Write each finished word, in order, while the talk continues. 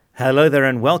Hello there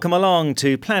and welcome along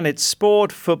to Planet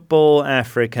Sport Football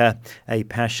Africa, a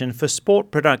passion for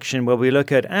sport production where we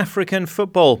look at African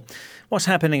football, what's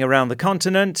happening around the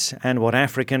continent and what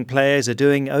African players are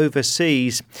doing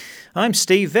overseas. I'm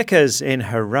Steve Vickers in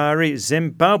Harare,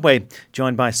 Zimbabwe,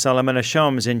 joined by Solomon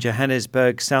Ashoms in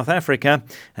Johannesburg, South Africa,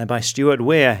 and by Stuart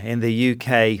in the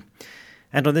UK.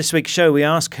 And on this week's show, we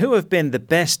ask who have been the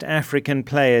best African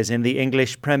players in the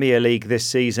English Premier League this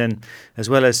season. As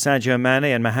well as Sadio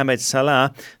and Mohamed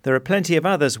Salah, there are plenty of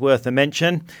others worth a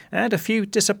mention, and a few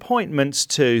disappointments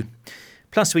too.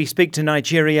 Plus, we speak to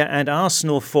Nigeria and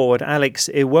Arsenal forward Alex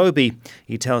Iwobi.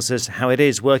 He tells us how it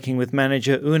is working with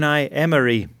manager Unai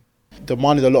Emery.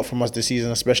 Demanded a lot from us this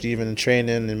season, especially even in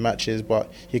training and matches,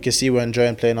 but you can see we're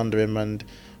enjoying playing under him, and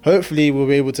hopefully we'll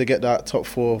be able to get that top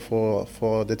four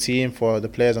for the team, for the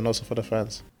players and also for the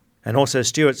fans. And also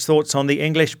Stuart's thoughts on the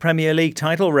English Premier League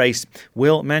title race.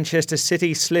 Will Manchester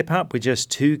City slip up with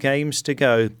just 2 games to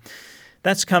go?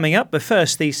 That's coming up, but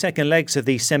first, the second legs of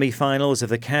the semi-finals of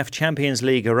the CAF Champions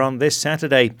League are on this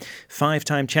Saturday.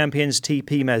 5-time champions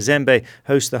TP Mazembe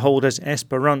host the holders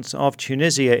Esperance of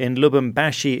Tunisia in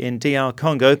Lubumbashi in DR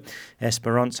Congo.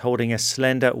 Esperance holding a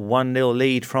slender 1-0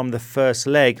 lead from the first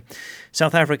leg.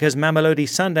 South Africa's Mamelodi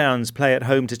Sundowns play at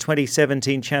home to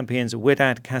 2017 champions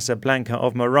Wydad Casablanca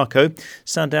of Morocco.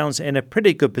 Sundowns in a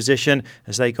pretty good position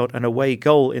as they got an away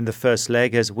goal in the first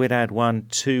leg as Wydad won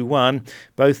 2-1.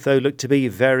 Both, though, look to be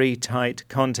very tight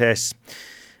contests.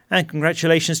 And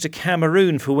congratulations to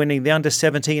Cameroon for winning the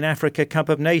Under-17 Africa Cup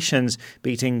of Nations,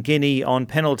 beating Guinea on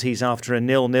penalties after a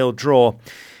 0-0 draw.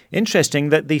 Interesting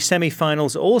that the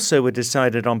semi-finals also were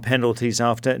decided on penalties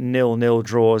after 0-0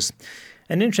 draws.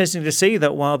 And interesting to see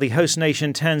that while the host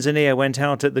nation Tanzania went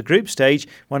out at the group stage,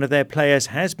 one of their players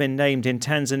has been named in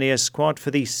Tanzania's squad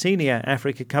for the Senior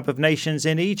Africa Cup of Nations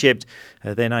in Egypt.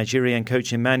 Their Nigerian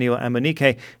coach Emmanuel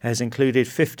Amunike has included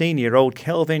 15-year-old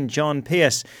Kelvin John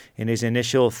Pierce in his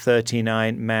initial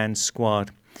 39-man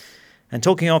squad. And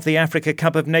talking of the Africa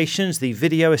Cup of Nations, the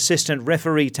video assistant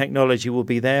referee technology will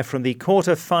be there from the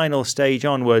quarter-final stage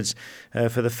onwards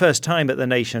for the first time at the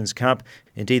Nations Cup.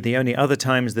 Indeed, the only other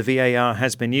times the VAR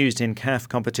has been used in CAF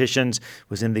competitions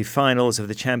was in the finals of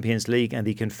the Champions League and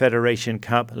the Confederation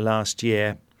Cup last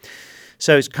year.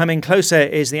 So it's coming closer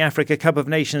is the Africa Cup of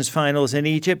Nations finals in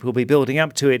Egypt. We'll be building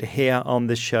up to it here on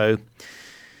the show.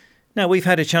 Now, we've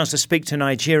had a chance to speak to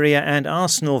Nigeria and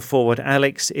Arsenal forward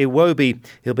Alex Iwobi.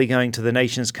 He'll be going to the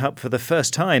Nations Cup for the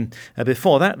first time.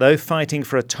 Before that, though, fighting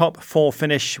for a top 4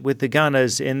 finish with the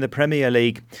Gunners in the Premier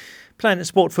League. Planet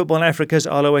Sport Football Africa's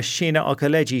Oluwashina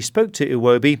Okeleji spoke to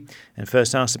Iwobi and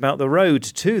first asked about the road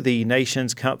to the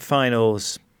Nations Cup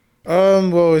finals.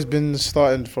 Well, it's been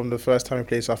starting from the first time we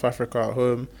played South Africa at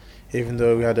home. Even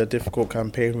though we had a difficult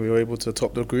campaign, we were able to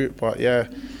top the group. But yeah,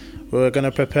 we're going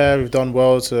to prepare. We've done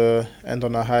well to end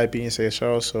on a high beating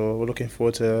Seychelles, so we're looking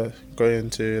forward to going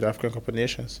to the African Cup of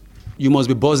Nations. You must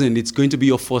be buzzing. It's going to be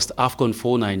your first AFCON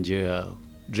for Nigeria.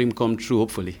 Dream come true,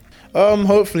 hopefully.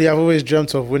 Hopefully. I've always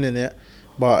dreamt of winning it,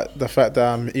 but the fact that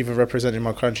I'm even representing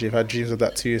my country, I've had dreams of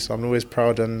that too, so I'm always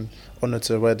proud and honoured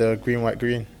to wear the green, white,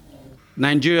 green.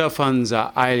 Nigeria fans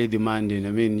are highly demanding.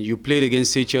 I mean, you played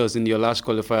against Seychelles in your last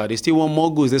qualifier. They still want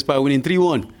more goals despite winning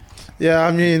 3-1. Yeah,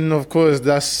 I mean, of course,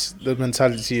 that's the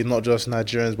mentality, not just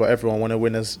Nigerians, but everyone want to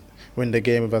win the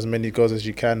game with as many goals as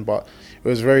you can. But it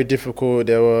was very difficult.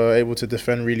 They were able to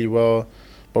defend really well,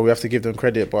 but we have to give them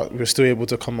credit. But we were still able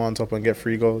to come on top and get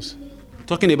 3 goals.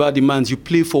 Talking about demands, you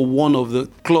play for one of the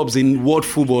clubs in world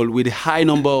football with a high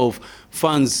number of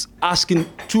fans asking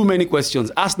too many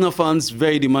questions. Arsenal fans,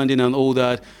 very demanding and all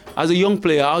that. As a young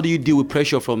player, how do you deal with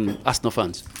pressure from Arsenal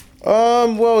fans?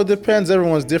 Well, it depends.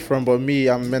 Everyone's different, but me,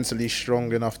 I'm mentally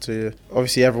strong enough to...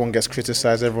 Obviously, everyone gets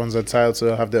criticised. Everyone's entitled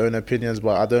to have their own opinions,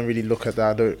 but I don't really look at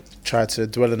that. I don't try to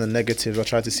dwell on the negatives. I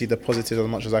try to see the positives as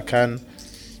much as I can.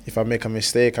 If I make a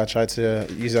mistake, I try to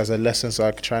use it as a lesson so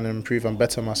I can try and improve and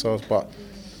better myself. But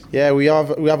yeah, we have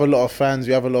a lot of fans.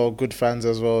 We have a lot of good fans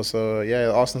as well. So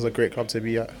yeah, Arsenal's a great club to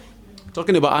be at.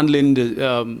 Talking about handling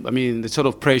the sort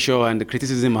of pressure and the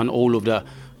criticism and all of that,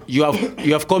 you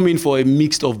have come in for a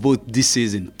mix of both this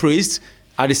season. Praised,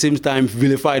 at the same time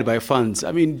vilified by fans.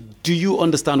 I mean, do you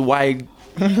understand why?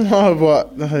 No,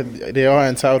 but they are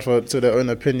entitled to their own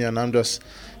opinion. I'm just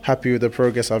happy with the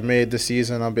progress I've made this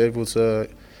season. I'll be able to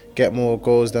get more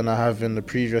goals than I have in the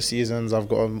previous seasons. I've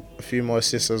got a few more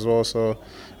assists as well. So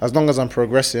as long as I'm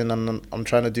progressing and I'm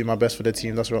trying to do my best for the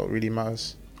team, that's what really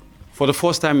matters. For the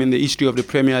first time in the history of the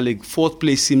Premier League, 4th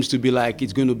place seems to be like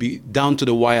it's going to be down to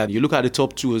the wire. You look at the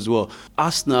top 2 as well.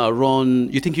 Arsenal run,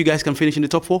 you think you guys can finish in the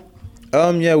top 4?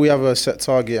 Yeah, we have a set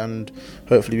target and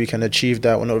hopefully we can achieve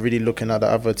that. We're not really looking at the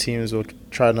other teams or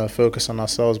trying to focus on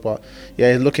ourselves, but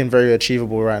yeah, it's looking very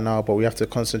achievable right now, but we have to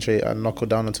concentrate and knuckle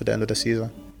down until the end of the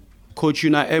season. Coach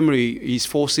Unai Emery, his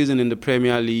fourth season in the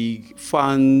Premier League,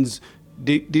 fans,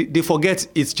 they forget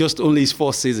it's just only his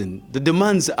fourth season. The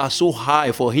demands are so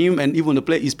high for him and even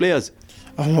his players.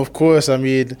 Of course, I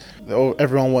mean,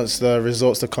 everyone wants the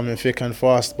results to come in thick and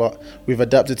fast, but we've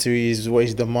adapted to what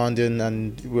he's demanding,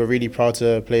 and we're really proud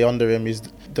to play under him. He's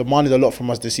demanded a lot from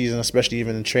us this season, especially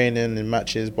even in training and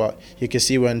matches, but you can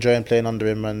see we're enjoying playing under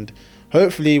him, and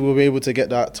hopefully we'll be able to get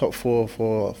that top four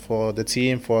for the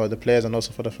team, for the players and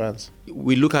also for the fans.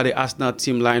 We look at the Arsenal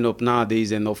team lineup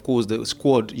nowadays, and of course the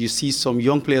squad, you see some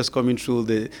young players coming through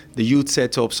the youth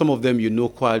setup. Some of them you know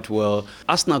quite well.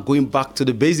 Arsenal going back to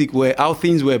the basic way, how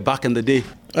things were back in the day.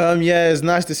 Yeah, it's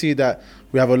nice to see that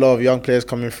we have a lot of young players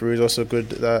coming through. It's also good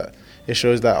that it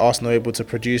shows that Arsenal are able to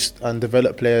produce and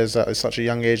develop players at such a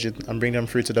young age and bring them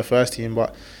through to the first team.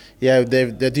 But yeah,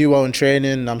 they do well in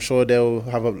training. I'm sure they'll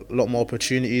have a lot more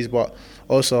opportunities. But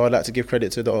also, I'd like to give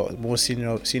credit to the more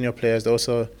senior players. They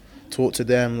also talk to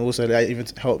them. Also, they even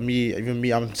help me. Even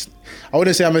me, I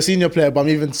wouldn't say I'm a senior player, but I'm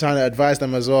even trying to advise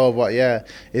them as well. But yeah,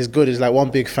 it's good. It's like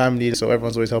one big family, so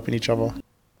everyone's always helping each other.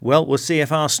 Well, we'll see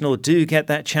if Arsenal do get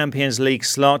that Champions League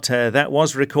slot. That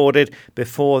was recorded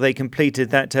before they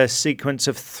completed that sequence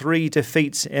of 3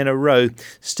 defeats in a row.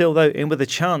 Still, though, in with a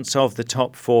chance of the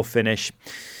top 4 finish.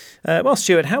 Well,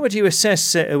 Stuart, how would you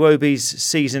assess Iwobi's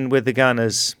season with the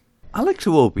Gunners? Alex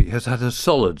Iwobi has had a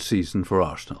solid season for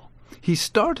Arsenal. He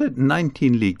started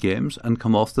 19 league games and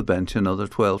come off the bench another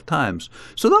 12 times.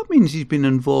 So that means he's been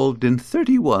involved in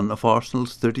 31 of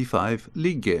Arsenal's 35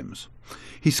 league games.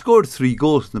 He scored 3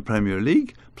 goals in the Premier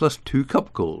League, plus 2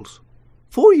 cup goals.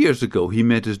 4 years ago, he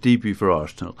made his debut for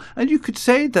Arsenal, and you could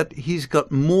say that he's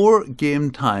got more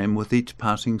game time with each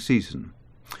passing season.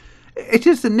 It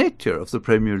is the nature of the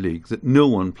Premier League that no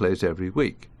one plays every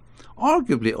week.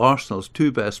 Arguably, Arsenal's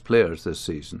 2 best players this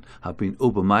season have been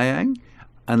Aubameyang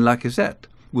and Lacazette,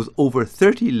 with over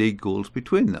 30 league goals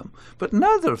between them, but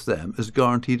neither of them is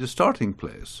guaranteed a starting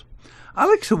place.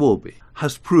 Alex Iwobi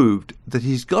has proved that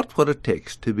he's got what it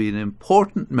takes to be an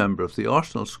important member of the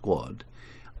Arsenal squad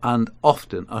and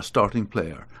often a starting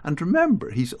player. And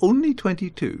remember, he's only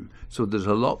 22, so there's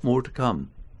a lot more to come.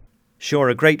 Sure,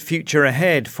 a great future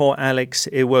ahead for Alex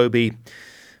Iwobi.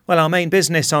 Well, our main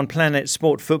business on Planet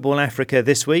Sport Football Africa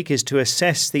this week is to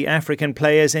assess the African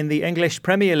players in the English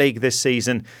Premier League this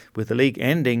season, with the league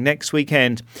ending next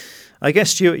weekend. I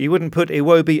guess, Stuart, you wouldn't put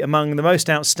Iwobi among the most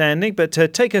outstanding, but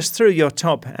take us through your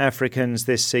top Africans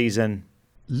this season.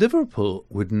 Liverpool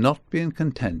would not be in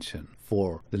contention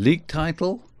for the league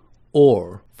title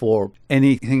or for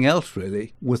anything else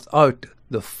really without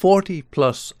the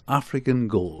 40-plus African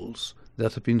goals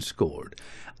that have been scored.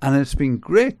 And it's been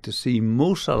great to see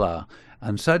Mo Salah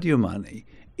and Sadio Mane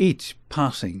each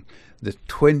passing the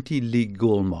 20 league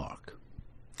goal mark.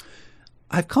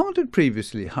 I've commented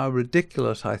previously how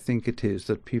ridiculous I think it is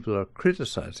that people are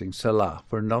criticising Salah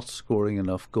for not scoring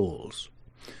enough goals.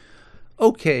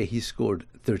 OK, he scored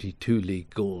 32 league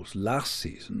goals last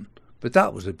season, but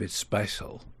that was a bit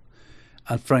special.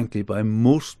 And frankly, by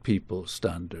most people's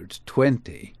standards,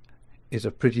 20 is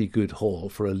a pretty good haul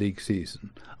for a league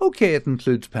season. OK, it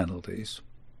includes penalties.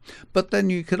 But then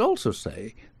you could also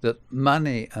say that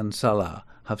Mane and Salah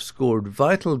have scored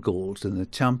vital goals in the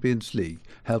Champions League,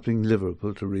 helping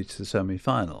Liverpool to reach the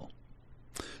semi-final.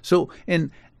 So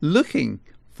in looking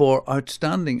for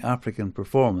outstanding African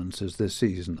performances this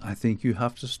season, I think you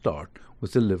have to start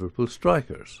with the Liverpool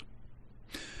strikers.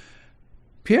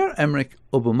 Pierre-Emerick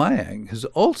Aubameyang has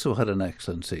also had an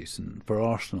excellent season for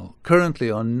Arsenal, currently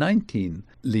on 19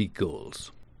 league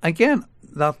goals. Again,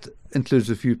 that includes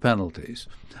a few penalties.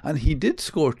 And he did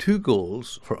score 2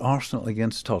 goals for Arsenal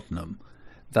against Tottenham.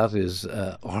 That is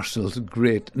Arsenal's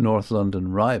great North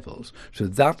London rivals. So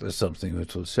that is something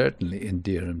which will certainly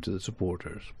endear him to the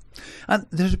supporters. And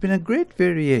there's been a great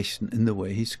variation in the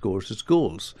way he scores his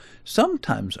goals.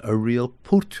 Sometimes a real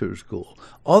poacher's goal,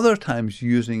 other times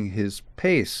using his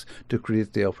pace to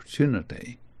create the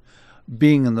opportunity,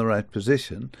 being in the right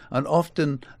position, and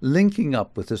often linking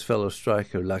up with his fellow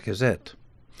striker Lacazette.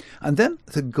 And then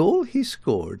the goal he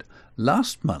scored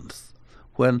last month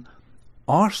when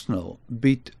Arsenal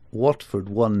beat Watford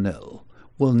 1-0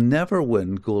 will never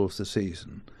win goal of the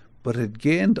season, but it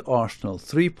gained Arsenal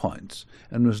 3 points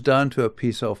and was down to a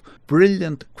piece of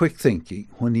brilliant quick thinking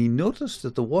when he noticed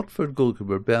that the Watford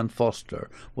goalkeeper Ben Foster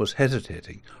was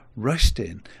hesitating, rushed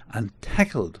in and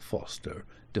tackled Foster,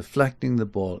 deflecting the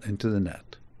ball into the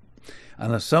net.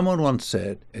 And as someone once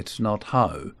said, it's not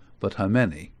how, but how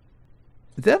many.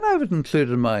 Then I would include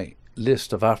in my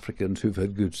list of Africans who've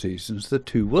had good seasons the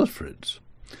two Wilfreds.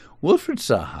 Wilfried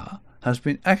Zaha has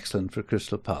been excellent for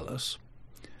Crystal Palace.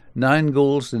 9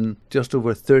 goals in just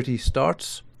over 30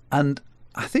 starts, and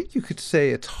I think you could say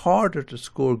it's harder to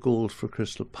score goals for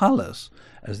Crystal Palace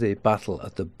as they battle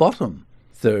at the bottom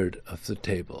third of the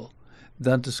table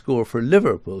than to score for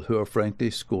Liverpool, who are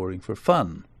frankly scoring for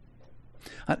fun.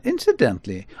 And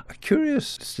incidentally, a curious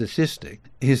statistic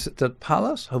is that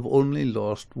Palace have only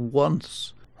lost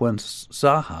once when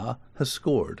Zaha has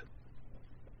scored.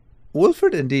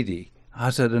 Wilfred Ndidi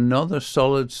has had another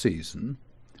solid season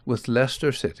with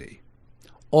Leicester City,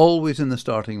 always in the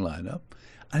starting lineup,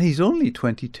 and he's only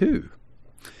 22.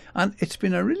 And it's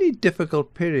been a really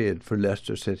difficult period for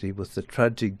Leicester City with the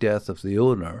tragic death of the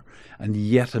owner and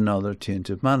yet another change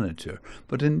of manager.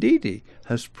 But Ndidi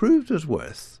has proved his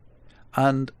worth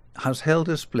and has held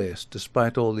his place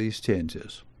despite all these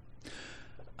changes.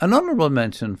 An honourable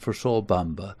mention for Sol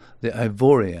Bamba, the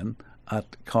Ivorian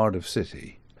at Cardiff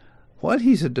City. While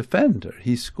he's a defender,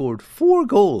 he's scored 4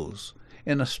 goals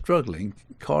in a struggling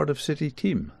Cardiff City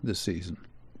team this season.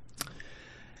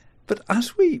 But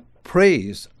as we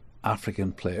praise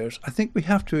African players, I think we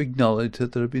have to acknowledge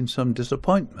that there have been some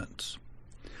disappointments.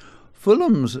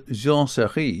 Fulham's Jean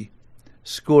Serry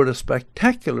scored a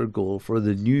spectacular goal for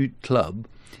the new club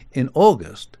in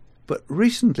August, but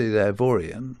recently the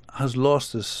Ivorian has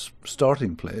lost his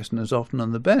starting place and is often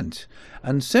on the bench.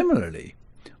 And similarly,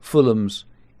 Fulham's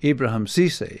Ibrahim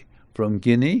Cisse from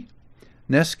Guinea,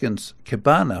 Neskens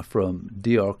Kebana from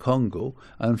DR Congo,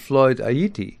 and Floyd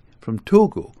Ayiti from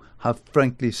Togo have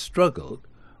frankly struggled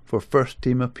for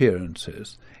first-team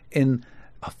appearances in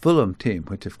a Fulham team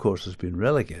which of course has been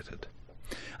relegated.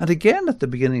 And again at the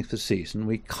beginning of the season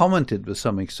we commented with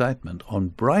some excitement on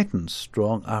Brighton's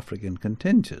strong African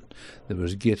contingent. There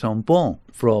was Gaëtan Bon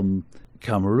from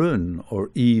Cameroon, or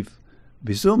Yves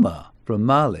Bissouma from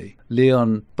Mali,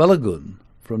 Leon Balogun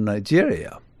from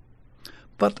Nigeria.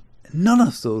 But none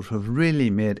of those have really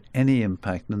made any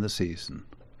impact in the season.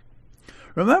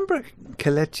 Remember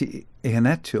Kelechi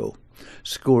Iheanacho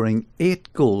scoring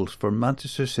 8 goals for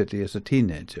Manchester City as a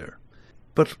teenager.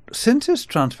 But since his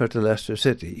transfer to Leicester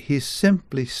City, he's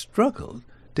simply struggled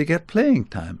to get playing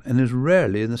time and is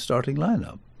rarely in the starting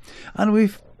lineup. And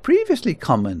we've previously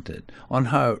commented on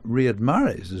how Riyad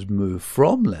Mahrez's move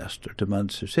from Leicester to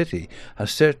Manchester City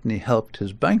has certainly helped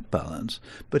his bank balance,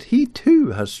 but he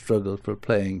too has struggled for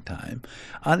playing time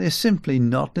and is simply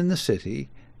not in the City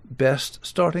best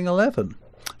starting 11.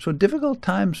 So difficult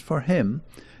times for him,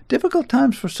 difficult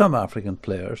times for some African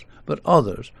players, but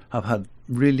others have had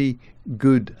really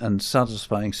good and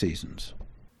satisfying seasons.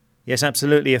 Yes,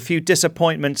 absolutely. A few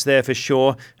disappointments there for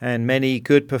sure, and many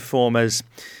good performers.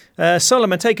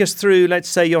 Solomon, take us through, let's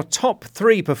say, your top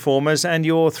 3 performers and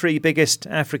your 3 biggest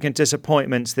African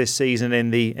disappointments this season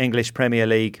in the English Premier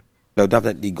League. I'll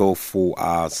definitely go for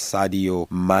Sadio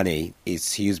Mane.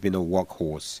 He's been a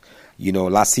workhorse. You know,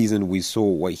 last season we saw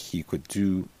what he could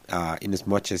do in as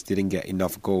much as didn't get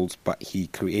enough goals, but he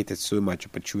created so much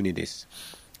opportunities.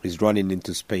 He's running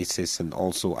into spaces and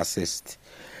also assist,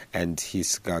 and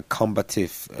his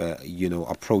combative,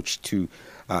 approach to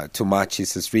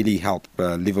matches has really helped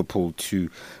Liverpool to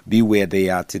be where they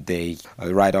are today,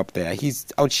 right up there. He's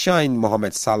outshined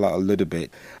Mohamed Salah a little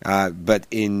bit, but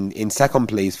in second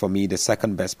place for me, the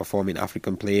second best performing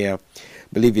African player,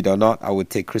 believe it or not, I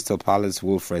would take Crystal Palace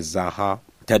Wilfried Zaha.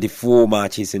 34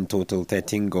 matches in total,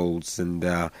 13 goals and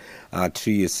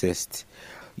 3 assists.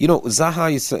 You know,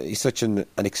 Zaha is such an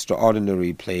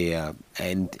extraordinary player,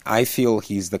 and I feel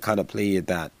he's the kind of player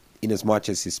that, in as much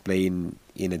as he's playing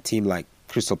in a team like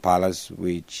Crystal Palace,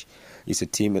 which is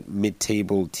a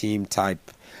mid-table team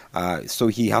type, so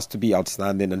he has to be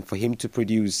outstanding, and for him to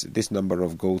produce this number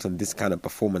of goals and this kind of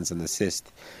performance and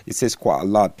assist, it says quite a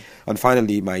lot. And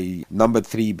finally, my number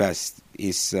 3 best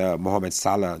is Mohamed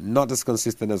Salah. Not as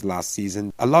consistent as last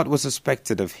season. A lot was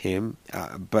expected of him,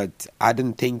 but I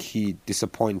didn't think he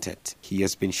disappointed. He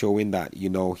has been showing that,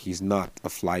 he's not a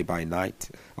fly-by-night,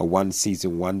 a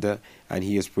one-season wonder, and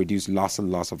he has produced lots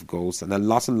and lots of goals and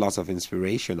lots of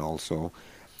inspiration also.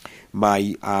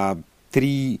 My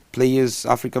 3 players,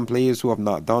 African players who have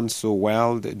not done so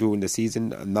well during the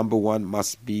season, number 1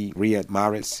 must be Riyad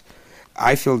Mahrez.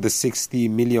 I feel the £60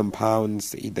 million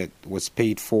that was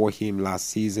paid for him last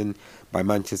season by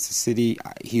Manchester City,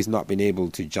 he's not been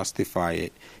able to justify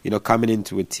it. Coming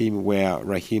into a team where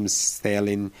Raheem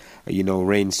Sterling,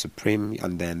 reigns supreme,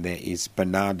 and then there is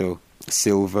Bernardo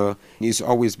Silva. It's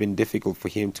always been difficult for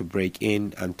him to break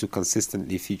in and to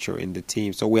consistently feature in the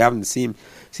team. So we haven't seen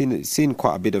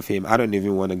quite a bit of him. I don't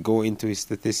even want to go into his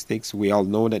statistics. We all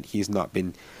know that he's not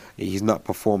been He's not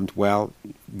performed well.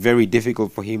 Very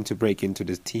difficult for him to break into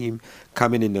the team,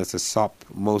 coming in as a sub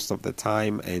most of the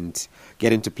time and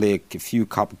getting to play a few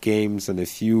cup games and a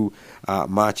few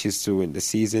matches during the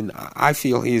season. I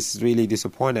feel he's really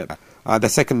disappointed. The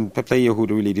second player who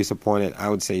really disappointed, I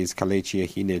would say, is Kelechi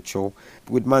Iheanacho.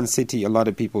 With Man City, a lot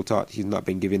of people thought he's not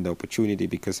been given the opportunity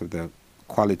because of the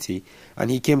quality, and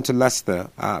he came to Leicester,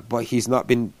 but he's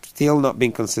still not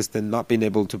been consistent, not been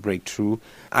able to break through.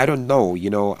 I don't know,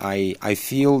 I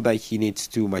feel that he needs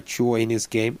to mature in his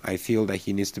game. I feel that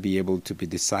he needs to be able to be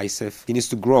decisive. He needs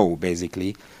to grow,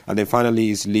 basically. And then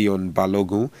finally is Leon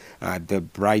Balogun, the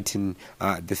Brighton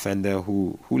defender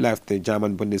who left the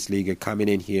German Bundesliga, coming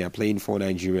in here, playing for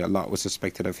Nigeria. A lot was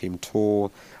expected of him,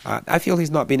 tall. I feel he's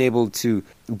not been able to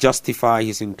justify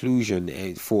his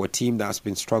inclusion for a team that's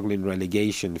been struggling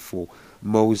relegation for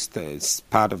most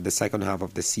part of the second half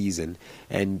of the season,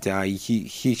 and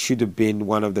he should have been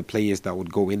one of the players that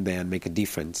would go in there and make a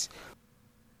difference.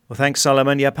 Well, thanks,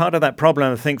 Solomon. Yeah, part of that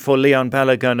problem, I think, for Leon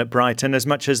Balogun at Brighton, as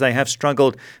much as they have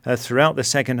struggled throughout the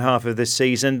second half of this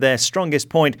season, their strongest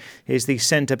point is the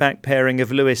centre-back pairing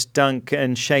of Lewis Dunk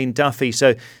and Shane Duffy,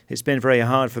 so it's been very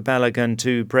hard for Balogun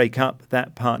to break up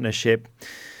that partnership.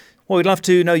 Well, we'd love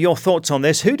to know your thoughts on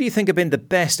this. Who do you think have been the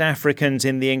best Africans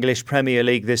in the English Premier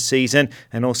League this season?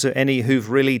 And also any who've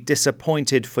really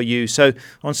disappointed for you. So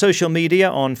on social media,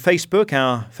 on Facebook,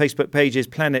 our Facebook page is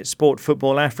Planet Sport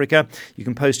Football Africa. You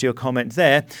can post your comment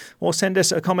there or send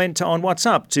us a comment on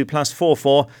WhatsApp to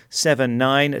 +44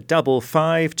 79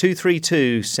 55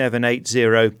 232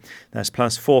 780. That's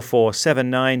 +44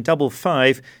 79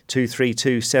 55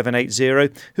 232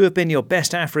 780. Who have been your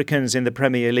best Africans in the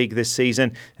Premier League this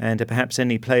season? And perhaps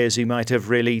any players who might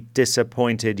have really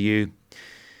disappointed you.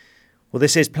 Well,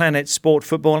 this is Planet Sport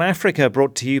Football Africa,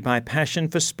 brought to you by Passion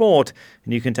for Sport.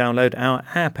 And you can download our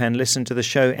app and listen to the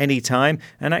show anytime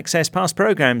and access past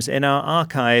programmes in our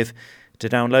archive. To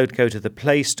download, go to the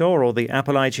Play Store or the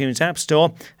Apple iTunes App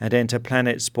Store and enter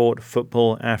Planet Sport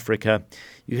Football Africa.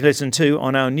 You can listen to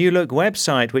on our New Look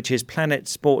website, which is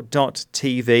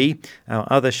planetsport.tv. Our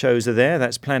other shows are there.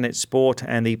 That's Planet Sport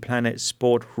and the Planet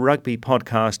Sport Rugby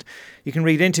podcast. You can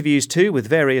read interviews too with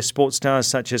various sports stars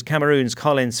such as Cameroon's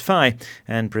Collins Fai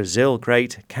and Brazil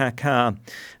great Kaká.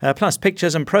 Plus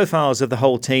pictures and profiles of the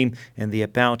whole team in the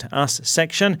About Us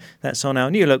section. That's on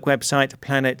our New Look website,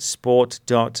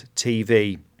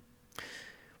 planetsport.tv.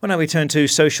 Well, now we turn to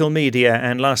social media,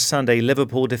 and last Sunday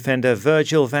Liverpool defender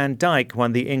Virgil van Dijk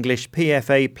won the English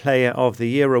PFA Player of the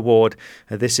Year award.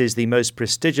 This is the most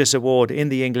prestigious award in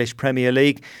the English Premier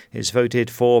League. It's voted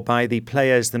for by the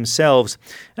players themselves.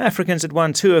 Africans had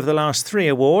won 2 of the last 3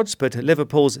 awards, but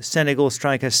Liverpool's Senegal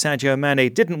striker Sadio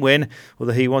Mane didn't win,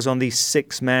 although he was on the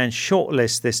 6-man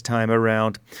shortlist this time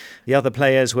around. The other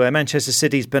players were Manchester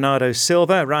City's Bernardo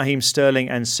Silva, Raheem Sterling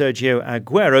and Sergio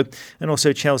Aguero, and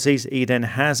also Chelsea's Eden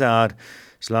Hazard.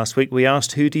 So last week we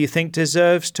asked, who do you think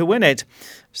deserves to win it?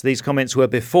 So these comments were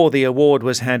before the award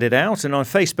was handed out. And on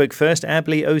Facebook first,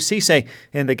 Abli Osise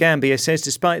in the Gambia says,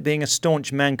 despite being a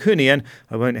staunch Mancunian,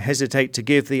 I won't hesitate to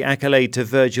give the accolade to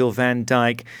Virgil van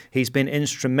Dijk. He's been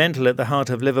instrumental at the heart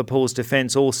of Liverpool's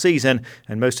defence all season,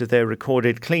 and most of their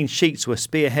recorded clean sheets were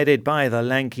spearheaded by the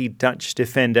lanky Dutch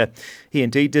defender. He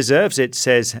indeed deserves it,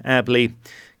 says Abli.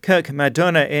 Kirk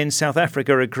Madonna in South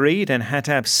Africa agreed, and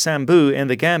Hatab Sambu in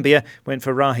the Gambia went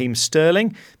for Raheem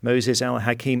Sterling. Moses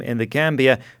Al-Hakim in the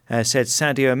Gambia said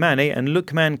Sadio Mane, and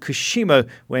Lukman Kushimo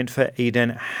went for Eden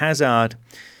Hazard.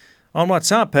 On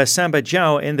WhatsApp, Samba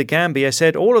Jao in the Gambia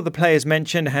said all of the players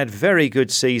mentioned had very good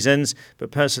seasons,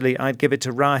 but personally I'd give it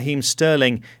to Raheem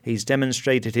Sterling. He's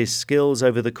demonstrated his skills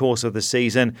over the course of the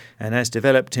season and has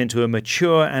developed into a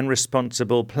mature and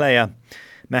responsible player.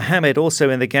 Mohamed, also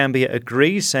in the Gambia,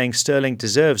 agrees, saying Sterling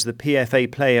deserves the PFA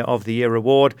Player of the Year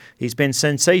award. He's been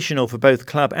sensational for both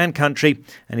club and country,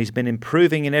 and he's been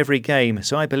improving in every game,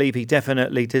 so I believe he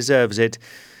definitely deserves it.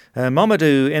 Mohamed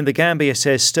in the Gambia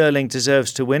says Sterling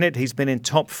deserves to win it. He's been in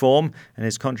top form and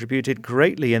has contributed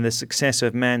greatly in the success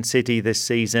of Man City this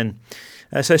season.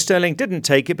 So Sterling didn't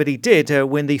take it, but he did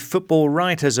win the Football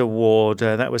Writers Award.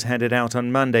 That was handed out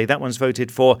on Monday. That one's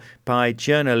voted for by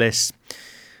journalists.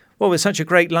 Well, with such a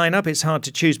great lineup, it's hard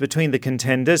to choose between the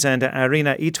contenders, and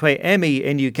Arina Itwe-Emi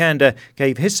in Uganda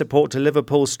gave his support to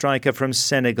Liverpool striker from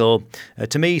Senegal.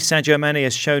 To me, Sadio Mane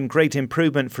has shown great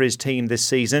improvement for his team this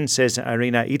season, says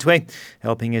Arina Itwe,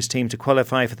 helping his team to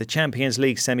qualify for the Champions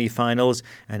League semi-finals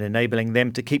and enabling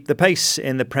them to keep the pace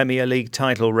in the Premier League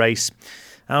title race.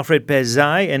 Alfred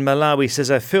Bezai in Malawi says,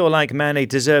 I feel like Mane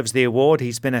deserves the award.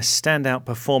 He's been a standout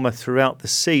performer throughout the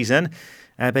season.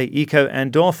 Abe Iko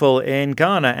and Dorfel in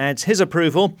Ghana adds his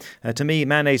approval. To me,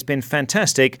 Mane's been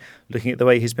fantastic. Looking at the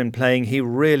way he's been playing, he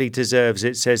really deserves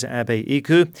it, says Abe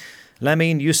Iku.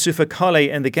 Lamine Youssoufa Kole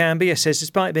in the Gambia says,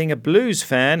 despite being a Blues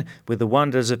fan, with the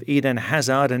wonders of Eden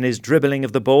Hazard and his dribbling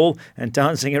of the ball and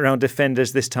dancing around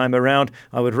defenders this time around,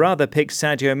 I would rather pick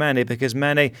Sadio Mane because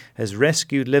Mane has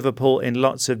rescued Liverpool in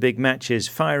lots of big matches,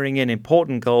 firing in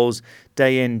important goals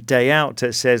day in, day out,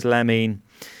 says Lamine.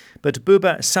 But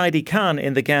Bouba Saidi Khan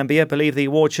in the Gambia believe the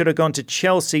award should have gone to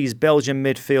Chelsea's Belgian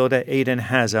midfielder Eden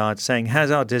Hazard, saying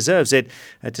Hazard deserves it,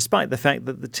 despite the fact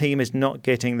that the team is not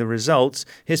getting the results.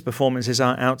 His performances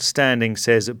are outstanding,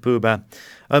 says Bouba.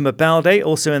 Omar Balde,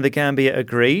 also in the Gambia,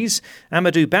 agrees.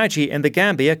 Amadou Badji in the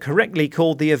Gambia correctly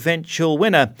called the eventual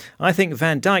winner. I think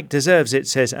Van Dijk deserves it,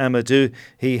 says Amadou.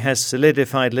 He has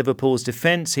solidified Liverpool's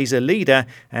defence. He's a leader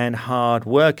and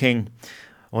hard-working.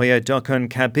 Oyedokun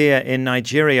Kabir in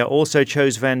Nigeria also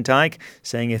chose Van Dijk,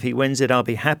 saying if he wins it, I'll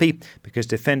be happy, because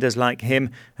defenders like him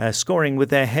scoring with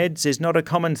their heads is not a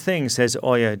common thing, says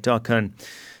Oyedokun.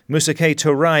 Musake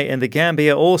Touray in the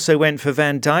Gambia also went for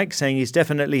Van Dijk, saying he's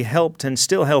definitely helped and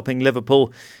still helping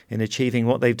Liverpool in achieving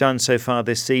what they've done so far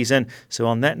this season. So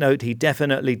on that note, he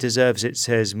definitely deserves it,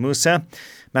 says Musa.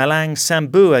 Malang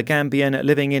Sambu, a Gambian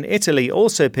living in Italy,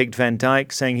 also picked Van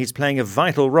Dijk, saying he's playing a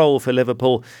vital role for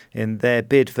Liverpool in their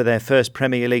bid for their first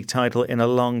Premier League title in a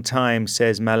long time,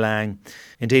 says Malang.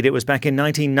 Indeed, it was back in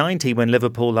 1990 when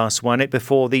Liverpool last won it,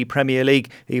 before the Premier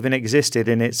League even existed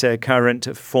in its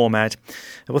current format.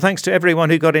 Well, thanks to everyone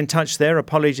who got in touch there.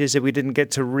 Apologies if we didn't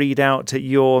get to read out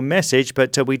your message,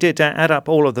 but we did add up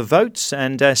all of the votes,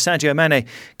 and Sadio Mane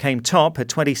came top at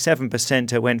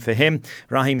 27% went for him.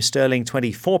 Raheem Sterling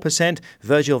 24%.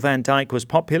 Virgil van Dijk was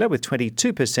popular with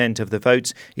 22% of the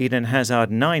votes. Eden Hazard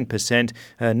 9%.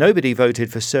 Nobody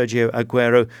voted for Sergio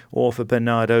Aguero or for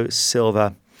Bernardo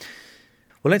Silva.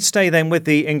 Well, let's stay then with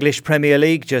the English Premier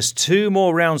League. Just 2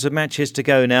 more rounds of matches to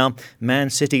go now. Man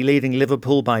City leading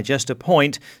Liverpool by just a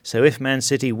point. So if Man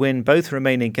City win both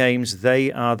remaining games,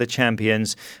 they are the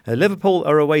champions. Liverpool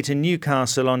are away to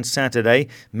Newcastle on Saturday.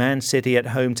 Man City at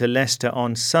home to Leicester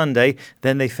on Sunday.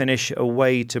 Then they finish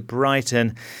away to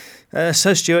Brighton.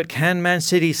 So, Stuart, can Man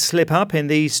City slip up in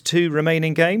these 2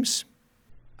 remaining games?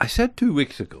 I said 2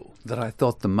 weeks ago that I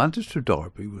thought the Manchester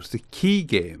Derby was the key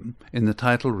game in the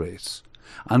title race.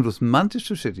 And with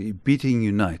Manchester City beating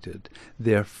United,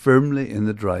 they are firmly in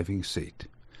the driving seat.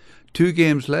 2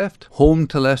 games left, home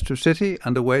to Leicester City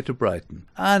and away to Brighton.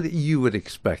 And you would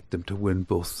expect them to win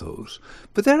both those.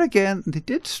 But there again, they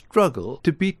did struggle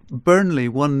to beat Burnley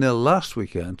 1-0 last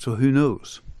weekend, so who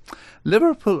knows?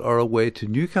 Liverpool are away to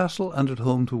Newcastle and at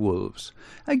home to Wolves.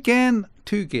 Again,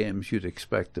 2 games you'd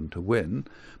expect them to win,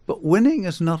 but winning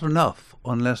is not enough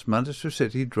unless Manchester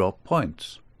City drop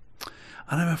points.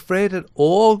 And I'm afraid it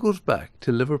all goes back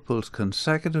to Liverpool's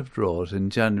consecutive draws in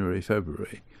January,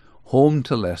 February, home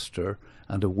to Leicester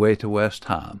and away to West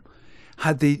Ham.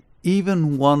 Had they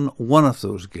even won one of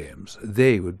those games,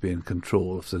 they would be in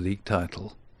control of the league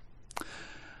title.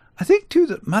 I think too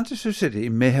that Manchester City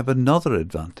may have another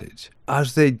advantage,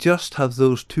 as they just have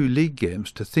those 2 league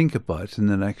games to think about in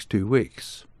the next 2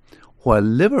 weeks, while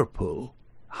Liverpool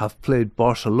have played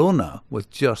Barcelona with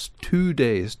just 2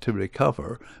 days to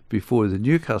recover before the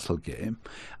Newcastle game,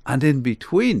 and in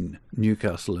between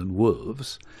Newcastle and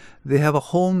Wolves, they have a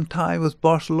home tie with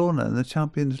Barcelona in the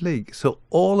Champions League. So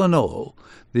all in all,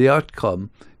 the outcome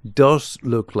does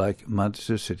look like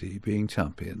Manchester City being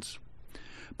champions.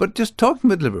 But just talking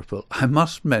about Liverpool, I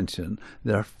must mention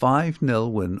their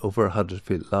 5-0 win over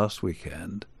Huddersfield last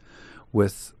weekend,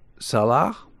 with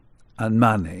Salah and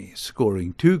Mane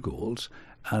scoring 2 goals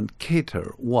and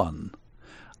Keita 1.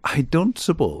 I don't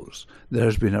suppose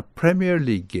there's been a Premier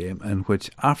League game in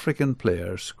which African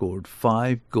players scored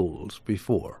 5 goals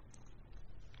before.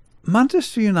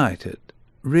 Manchester United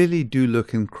really do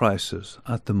look in crisis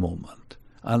at the moment.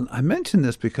 And I mention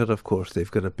this because, of course, they've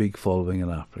got a big following in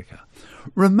Africa.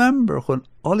 Remember when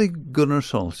Ole Gunnar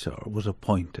Solskjaer was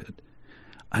appointed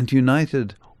and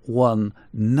United won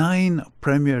 9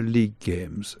 Premier League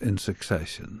games in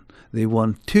succession. They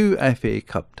won 2 FA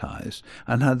Cup ties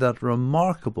and had that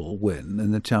remarkable win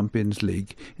in the Champions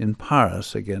League in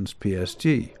Paris against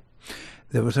PSG.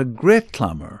 There was a great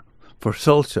clamour for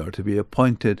Solskjaer to be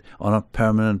appointed on a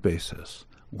permanent basis.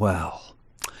 Well,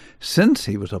 since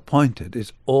he was appointed,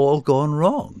 it's all gone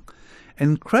wrong.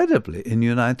 Incredibly, in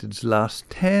United's last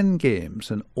 10 games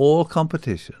in all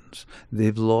competitions,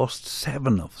 they've lost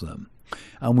 7 of them.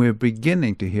 And we're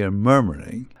beginning to hear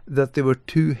murmuring that they were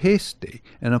too hasty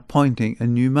in appointing a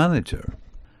new manager.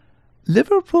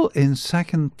 Liverpool in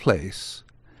second place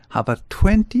have a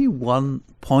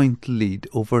 21-point lead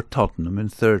over Tottenham in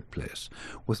third place,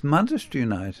 with Manchester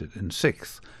United in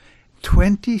sixth,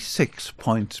 26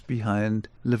 points behind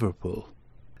Liverpool.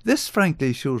 This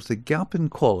frankly shows the gap in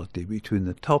quality between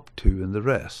the top two and the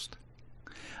rest.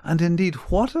 And indeed,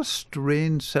 what a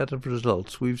strange set of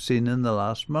results we've seen in the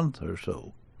last month or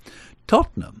so.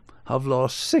 Tottenham have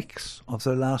lost 6 of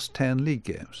their last 10 league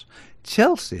games.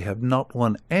 Chelsea have not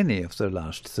won any of their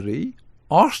last 3.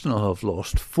 Arsenal have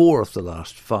lost 4 of the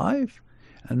last 5.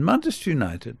 And Manchester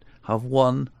United have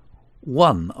won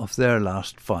 1 of their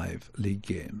last 5 league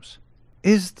games.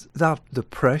 Is that the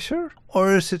pressure,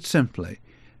 or is it simply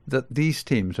that these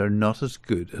teams are not as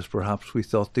good as perhaps we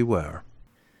thought they were?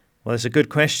 Well, it's a good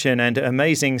question and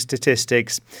amazing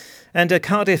statistics. And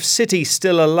Cardiff City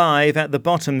still alive at the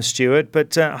bottom, Stuart,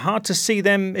 but hard to see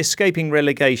them escaping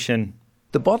relegation.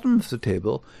 The bottom of the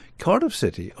table, Cardiff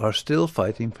City are still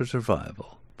fighting for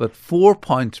survival. But 4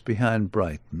 points behind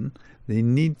Brighton, they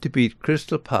need to beat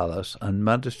Crystal Palace and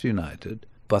Manchester United,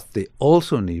 but they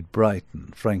also need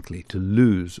Brighton, frankly, to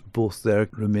lose both their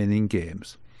remaining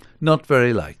games. Not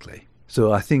very likely.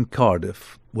 So I think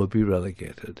Cardiff will be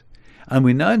relegated. And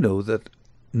we now know that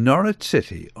Norwich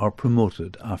City are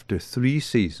promoted after 3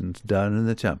 seasons down in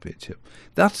the Championship.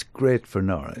 That's great for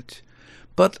Norwich.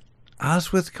 But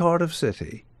as with Cardiff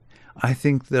City, I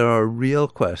think there are real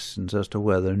questions as to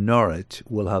whether Norwich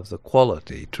will have the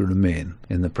quality to remain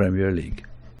in the Premier League.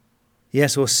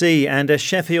 Yes, we'll see. And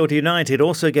Sheffield United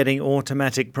also getting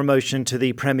automatic promotion to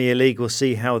the Premier League. We'll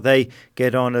see how they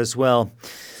get on as well.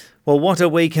 Well, what a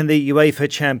week in the UEFA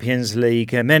Champions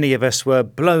League. Many of us were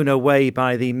blown away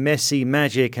by the Messi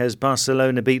magic as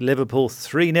Barcelona beat Liverpool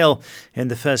 3-0 in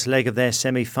the first leg of their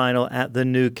semi-final at the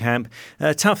Nou Camp.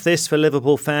 Tough this for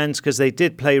Liverpool fans because they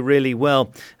did play really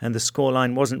well and the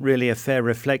scoreline wasn't really a fair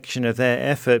reflection of their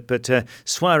effort. But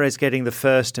Suarez getting the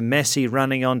first, Messi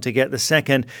running on to get the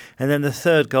second, and then the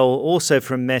third goal also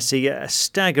from Messi, a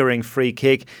staggering free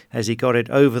kick as he got it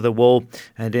over the wall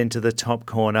and into the top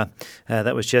corner.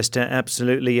 That was just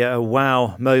absolutely a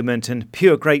wow moment and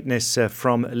pure greatness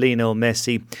from Lionel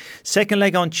Messi. Second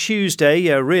leg on Tuesday,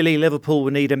 really Liverpool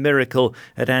will need a miracle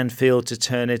at Anfield to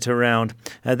turn it around.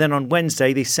 Then on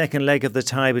Wednesday, the second leg of the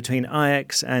tie between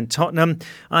Ajax and Tottenham.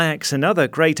 Ajax, another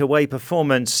great away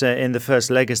performance in the first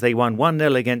leg as they won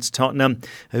 1-0 against Tottenham,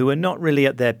 who were not really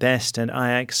at their best, and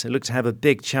Ajax looked to have a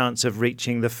big chance of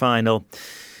reaching the final.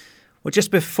 Well,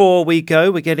 just before we go,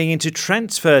 we're getting into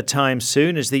transfer time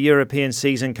soon as the European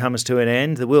season comes to an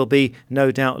end. There will be,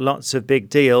 no doubt, lots of big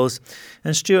deals.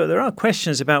 And Stuart, there are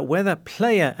questions about whether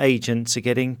player agents are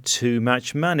getting too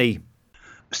much money.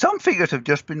 Some figures have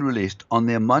just been released on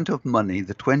the amount of money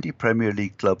the 20 Premier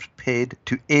League clubs paid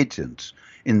to agents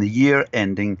in the year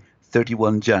ending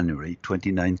 31 January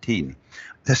 2019.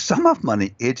 The sum of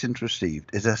money agents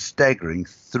received is a staggering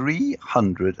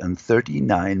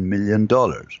 $339 million.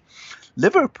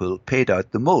 Liverpool paid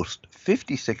out the most,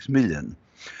 $56 million.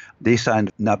 They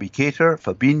signed Naby Keita,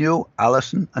 Fabinho,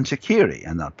 Alisson and Shaqiri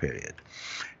in that period.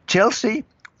 Chelsea,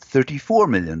 $34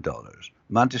 million.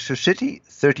 Manchester City,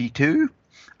 $32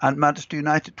 and Manchester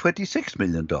United, $26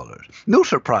 million. No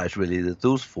surprise, really, that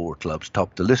those 4 clubs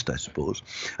topped the list, I suppose.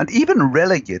 And even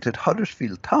relegated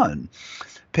Huddersfield Town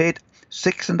paid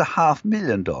 $6.5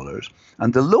 million,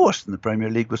 and the lowest in the Premier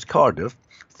League was Cardiff,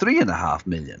 $3.5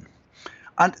 million.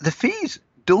 And the fees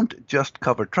don't just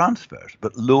cover transfers,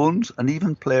 but loans and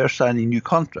even players signing new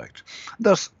contracts.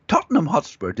 Thus, Tottenham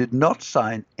Hotspur did not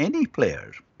sign any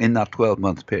players in that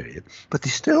 12-month period, but they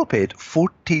still paid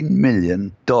 $14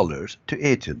 million to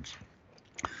agents.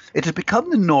 It has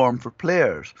become the norm for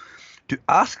players to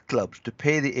ask clubs to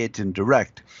pay the agent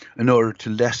direct in order to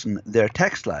lessen their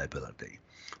tax liability.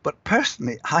 But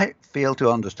personally, I fail to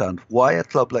understand why a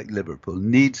club like Liverpool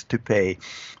needs to pay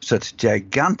such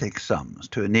gigantic sums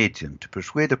to an agent to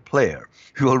persuade a player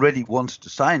who already wants to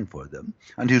sign for them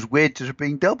and whose wages are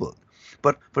being doubled.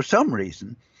 But for some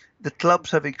reason, the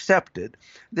clubs have accepted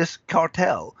this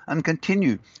cartel and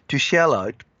continue to shell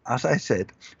out, as I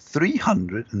said,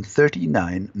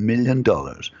 $339 million.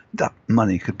 That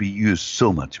money could be used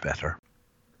so much better.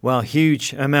 Well,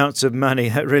 huge amounts of money.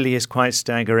 That really is quite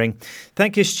staggering.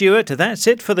 Thank you, Stuart. That's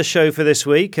it for the show for this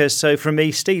week. So from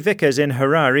me, Steve Vickers in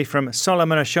Harare, from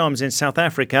Solomon Ashams in South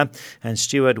Africa and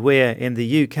Stuart Weir in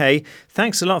the UK,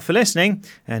 thanks a lot for listening.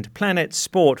 And Planet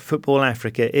Sport Football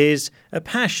Africa is a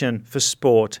passion for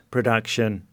sport production.